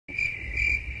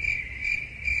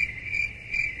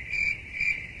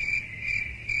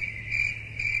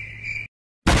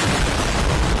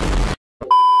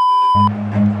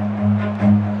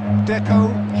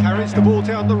Gets the ball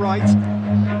down the right.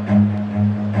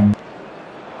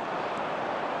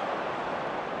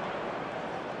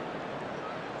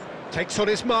 Takes on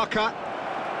his marker.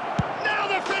 Now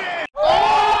the finish! Oh!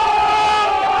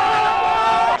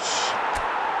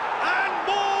 And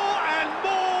more and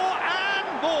more and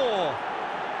more.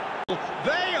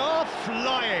 They are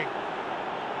flying.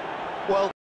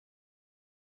 Well,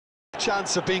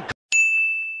 chance of being...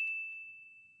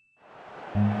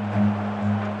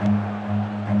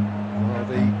 Well,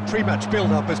 the pre-match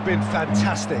build-up has been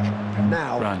fantastic.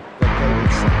 Now, Run. the goal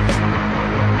itself.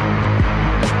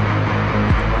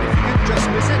 Just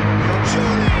miss it.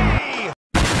 Giuili!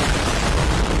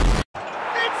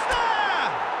 It's there!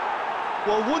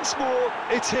 Well, once more,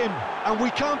 it's him, and we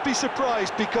can't be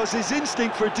surprised because his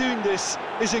instinct for doing this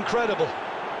is incredible.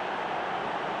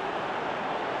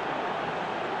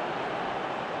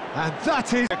 And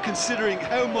that is... Considering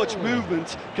how much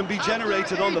movement can be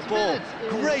generated on the ball.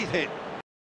 Great hit.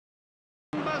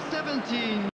 Number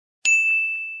 17.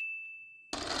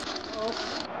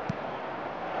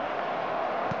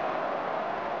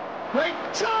 Great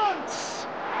chance!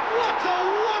 What a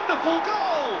wonderful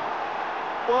goal!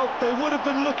 Well, they would have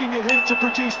been looking at him to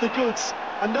produce the goods,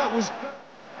 and that was...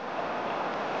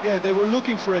 Yeah, they were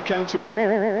looking for a counter.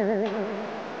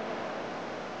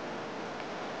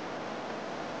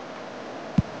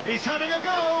 He's having a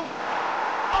go!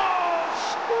 Oh,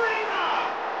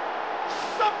 screamer!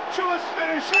 Sumptuous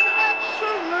finish, an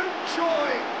absolute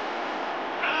joy!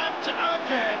 And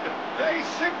again, they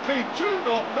simply do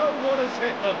not know what has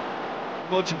hit them.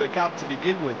 Much of a gap to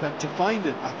begin with, and to find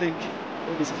it, I think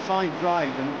it was a fine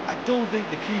drive, and I don't think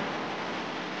the keeper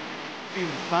being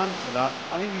fan for that.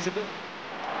 I think he's a bit...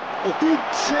 Oh, good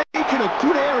take in a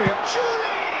good area.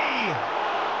 Giuili!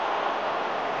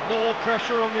 More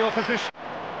pressure on the opposition.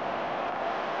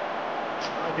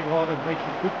 Driving on and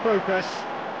making good progress.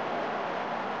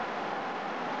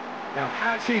 Now,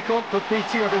 has he got the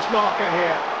beating of his marker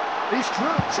here? He's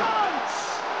through. Chance!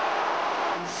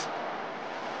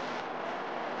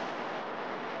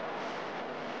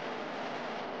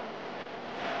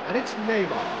 And it's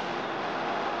Neymar.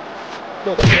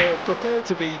 Look, they're prepared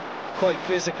to be quite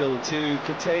physical to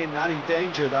contain any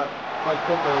danger that might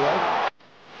come their way.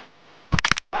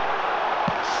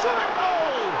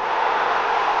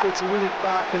 But to win it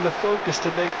back and the focus to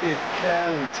make it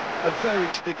count, and very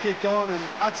to kick on and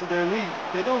add to their lead.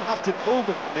 They don't have to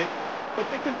overcommit, but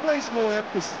they can place more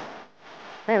emphasis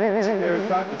to their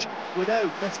advantage without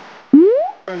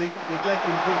necessarily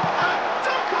neglecting the...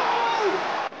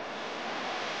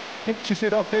 Pinches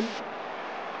it off him.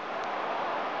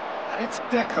 And it's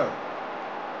DECO.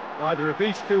 Neither of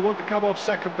these two want to come off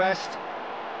second best.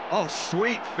 Oh,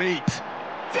 sweet feet.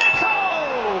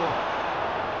 DECO!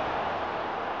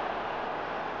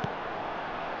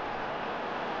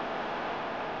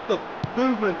 Look,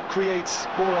 movement creates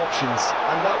more options,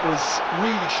 and that was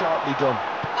really sharply done.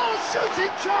 Oh,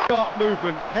 shooting shot! Sharp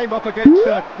movement. Came up against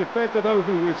a defender, though,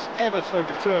 who was ever so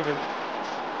determined.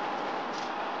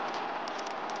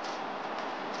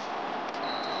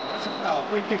 That's a foul.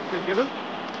 Free kick been given.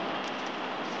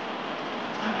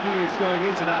 Who is going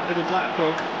into that little black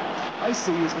book? I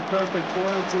see is the perfect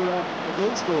foil to a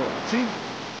goal scorer. See?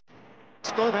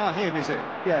 It's not about him, is it?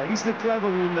 Yeah, he's the clever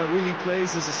one that really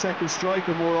plays as a second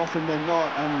striker more often than not,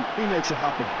 and he makes it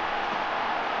happen.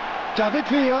 David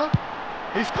Villa.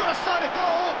 He's got a side of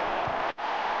goal.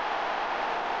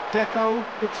 DECO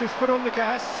puts his foot on the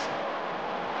gas.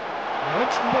 Now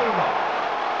it's Neymar.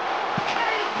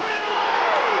 Kane put it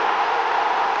away!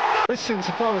 This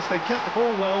insofar as they kept the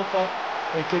ball well, but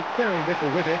they did very little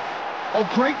with it. Oh,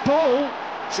 great ball!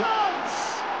 Chance!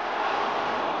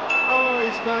 Oh,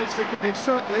 he's managed to get it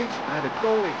certainly, and a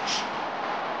goal each.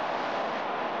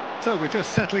 So we're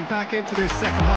just settling back into this second half.